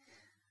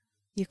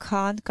 You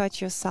can't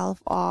cut yourself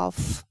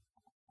off.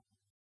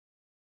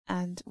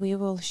 And we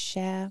will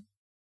share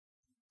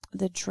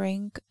the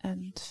drink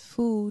and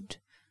food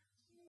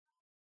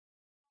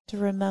to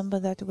remember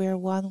that we're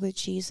one with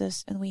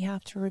Jesus and we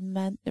have to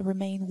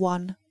remain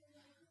one.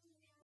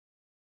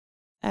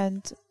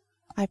 And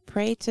I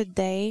pray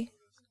today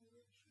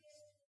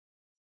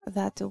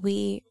that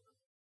we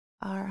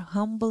are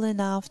humble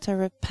enough to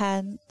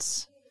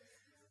repent,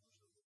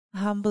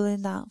 humble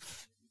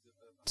enough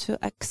to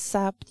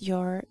accept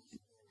your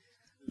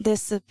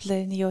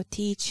discipline, your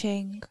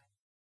teaching,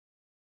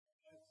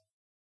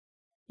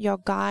 your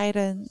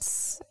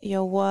guidance,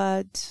 your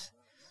word,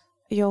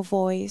 your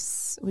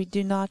voice. We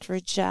do not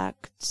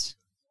reject.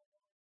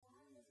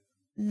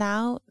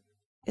 Now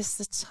is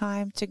the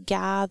time to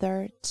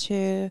gather,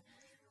 to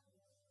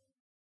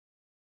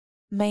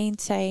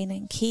maintain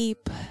and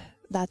keep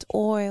that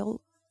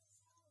oil.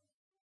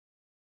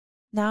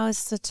 Now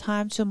is the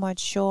time to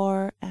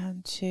mature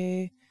and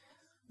to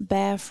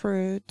bear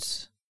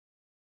fruit.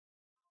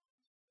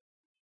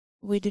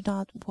 We do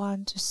not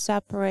want to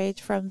separate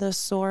from the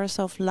source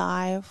of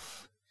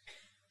life.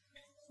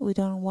 We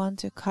don't want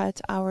to cut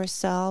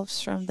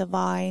ourselves from the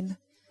vine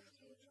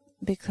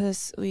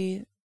because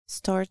we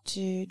start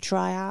to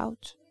dry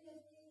out.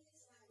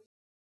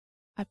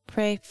 I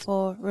pray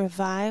for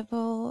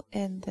revival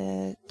in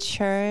the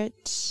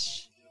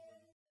church.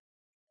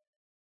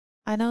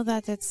 I know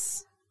that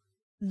it's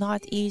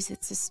not easy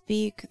to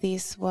speak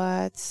these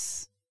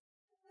words.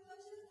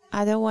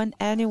 I don't want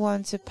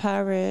anyone to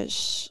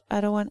perish. I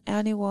don't want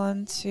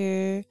anyone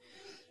to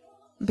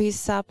be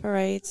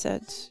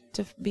separated,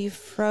 to be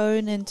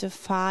thrown into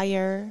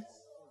fire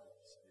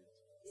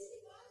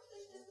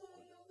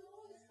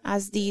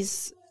as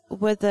these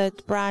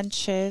withered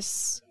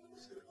branches.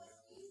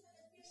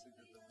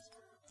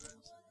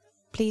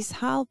 Please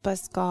help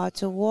us, God,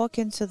 to walk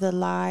into the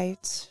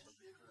light,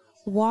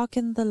 walk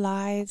in the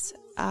light,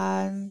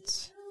 and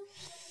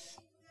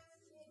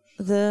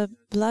the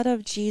blood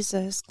of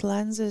Jesus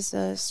cleanses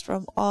us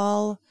from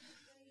all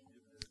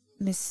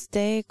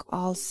mistake,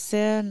 all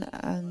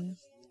sin.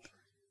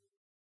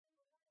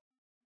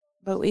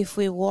 But if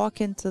we walk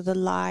into the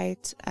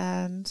light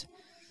and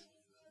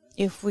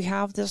if we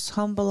have this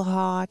humble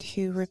heart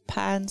who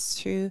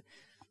repents, who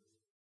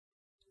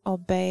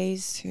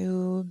obeys,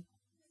 who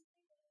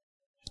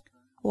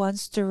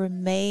wants to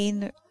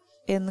remain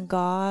in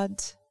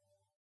God,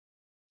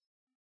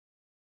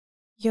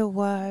 your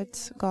word,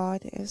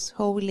 God, is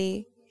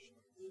holy.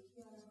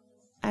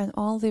 And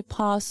all the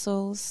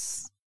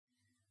apostles,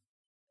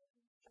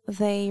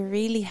 they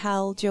really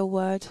held your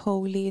word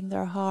holy in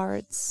their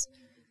hearts.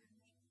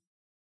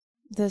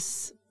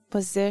 This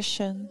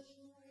position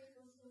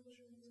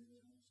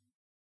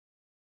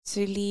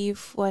to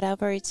leave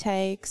whatever it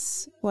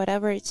takes,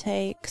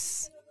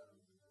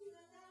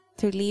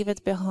 to leave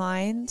it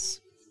behind,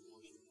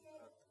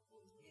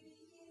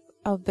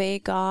 obey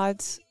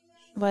God,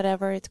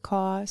 whatever it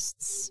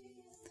costs.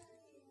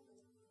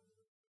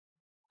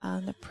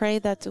 And I pray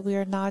that we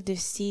are not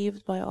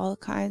deceived by all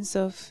kinds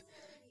of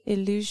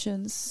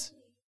illusions.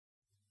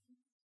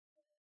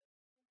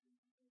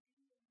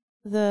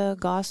 The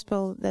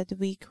gospel that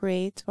we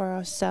create for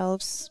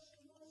ourselves,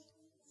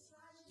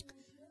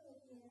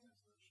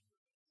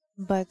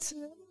 but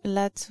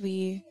let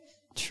we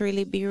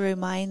truly be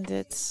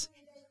reminded,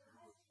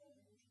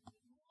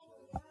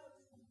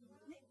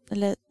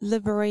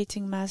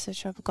 liberating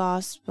message of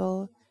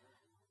gospel.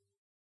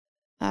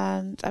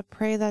 And I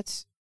pray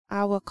that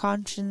our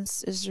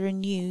conscience is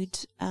renewed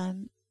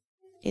and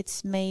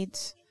it's made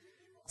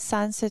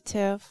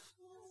sensitive,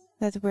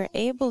 that we're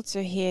able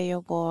to hear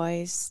your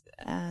voice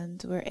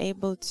and we're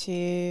able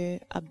to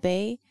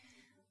obey,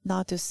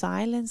 not to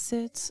silence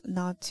it,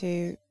 not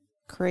to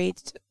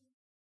create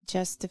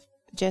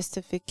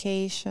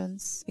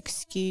justifications,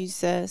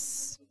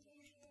 excuses.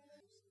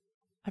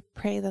 I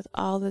pray that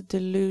all the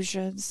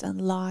delusions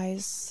and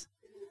lies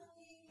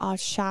are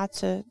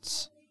shattered.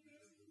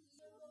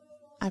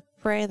 I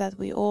pray that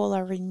we all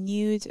are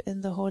renewed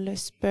in the Holy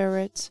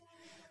Spirit,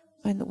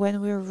 and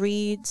when we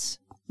read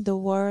the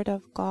Word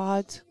of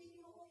God,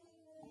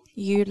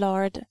 you,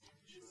 Lord,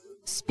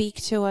 speak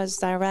to us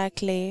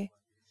directly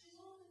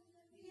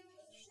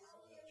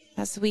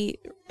as we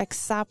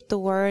accept the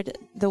Word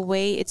the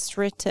way it's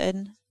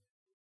written,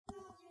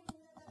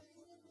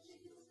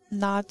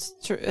 not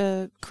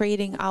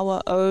creating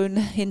our own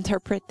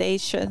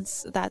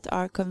interpretations that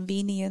are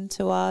convenient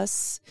to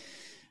us,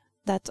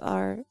 that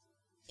are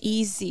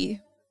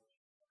easy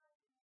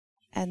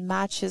and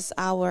matches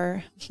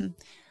our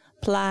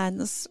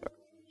plans.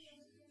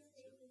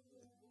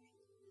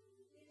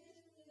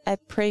 I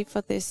pray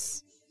for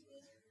this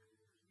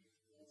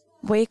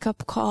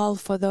wake-up call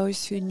for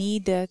those who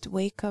need it,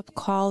 wake-up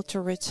call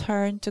to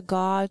return to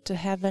God, to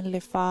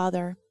Heavenly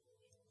Father,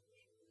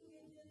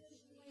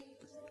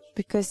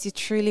 because you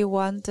truly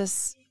want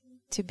us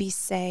to be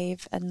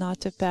saved and not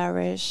to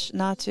perish,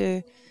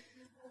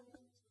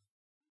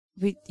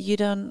 you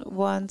don't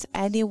want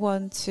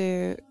anyone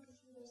to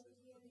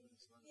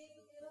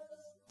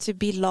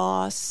be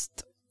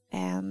lost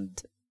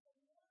and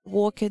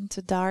walk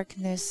into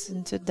darkness,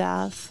 into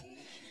death.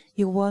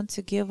 You want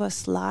to give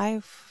us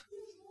life.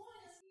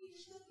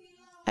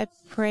 I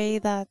pray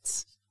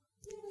that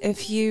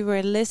if you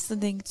were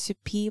listening to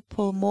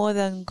people more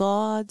than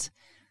God,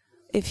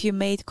 if you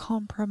made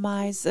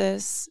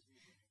compromises,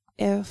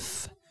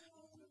 if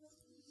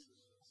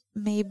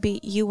maybe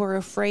you were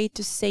afraid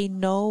to say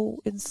no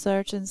in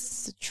certain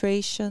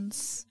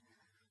situations,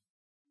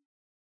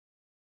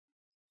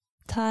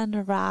 turn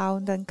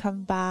around and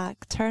come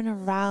back. Turn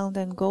around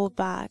and go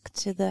back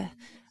to the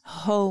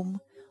home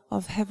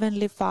of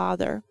Heavenly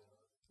Father,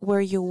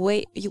 where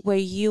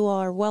you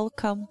are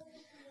welcome.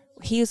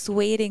 He is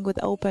waiting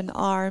with open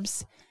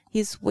arms.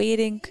 He's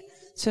waiting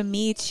to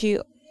meet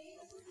you.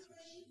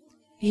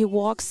 He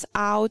walks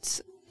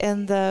out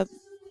in the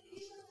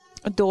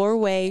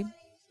doorway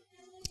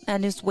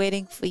and is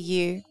waiting for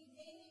you.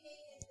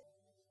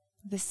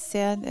 The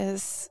sin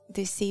is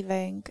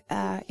deceiving.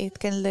 It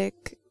can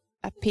look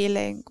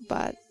appealing,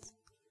 but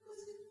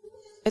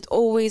it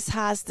always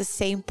has the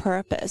same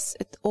purpose.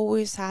 It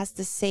always has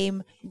the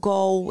same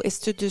goal, is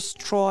to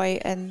destroy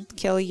and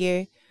kill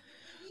you.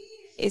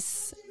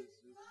 It's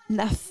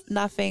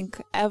nothing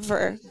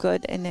ever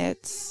good in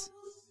it.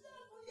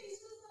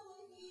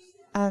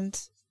 And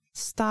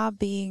stop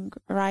being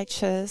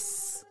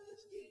righteous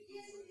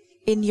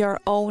in your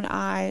own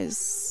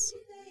eyes.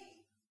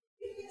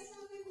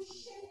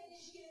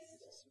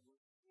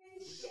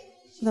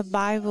 The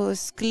Bible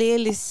is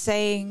clearly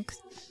saying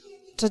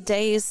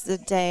today is the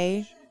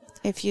day.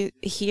 If you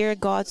hear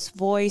God's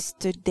voice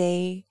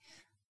today,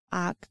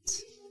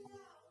 act.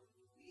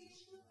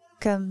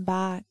 Come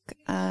back.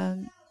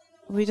 And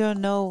we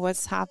don't know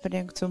what's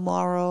happening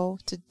tomorrow.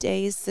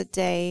 Today is the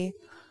day.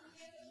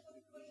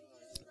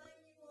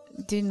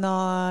 Do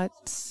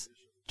not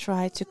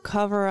try to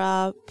cover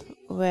up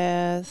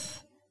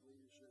with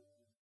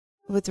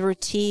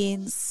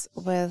routines,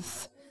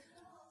 with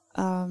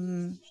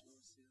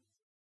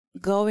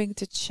going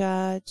to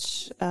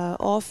church,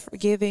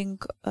 giving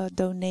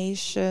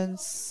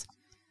donations,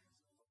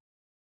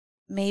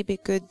 maybe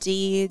good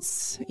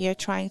deeds. You're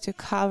trying to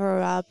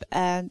cover up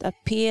and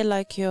appear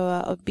like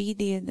you're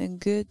obedient and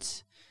good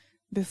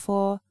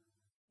before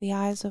the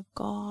eyes of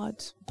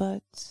God,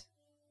 but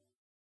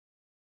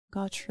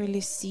God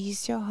truly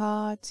sees your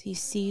heart. He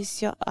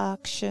sees your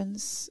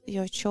actions,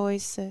 your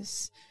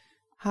choices,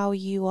 how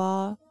you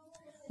are.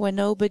 When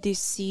nobody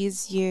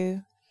sees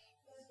you,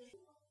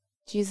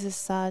 Jesus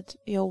said,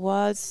 your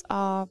words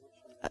are,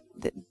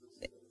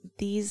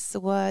 these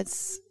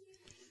words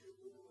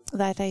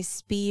that I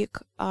speak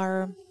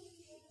are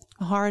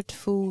hard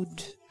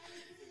food.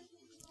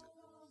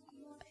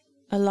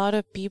 A lot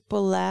of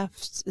people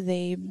left,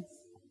 they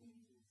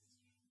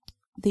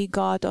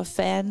got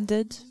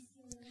offended.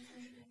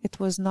 It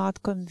was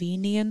not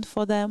convenient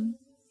for them.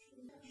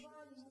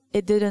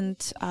 It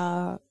didn't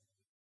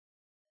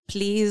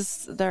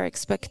please their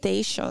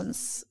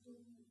expectations.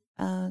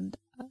 And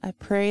I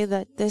pray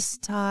that this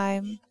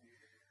time,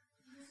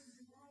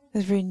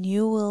 the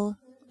renewal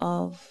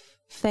of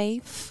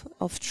faith,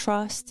 of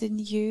trust in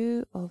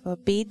you, of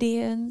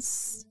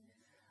obedience,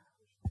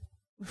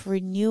 of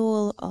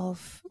renewal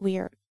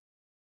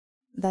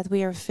that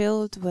we are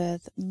filled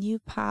with new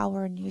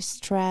power, new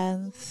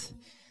strength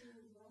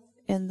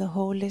in the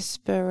Holy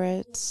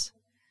Spirit.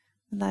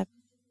 And I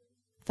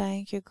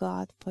thank you,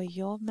 God, for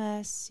your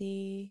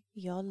mercy,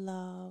 your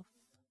love,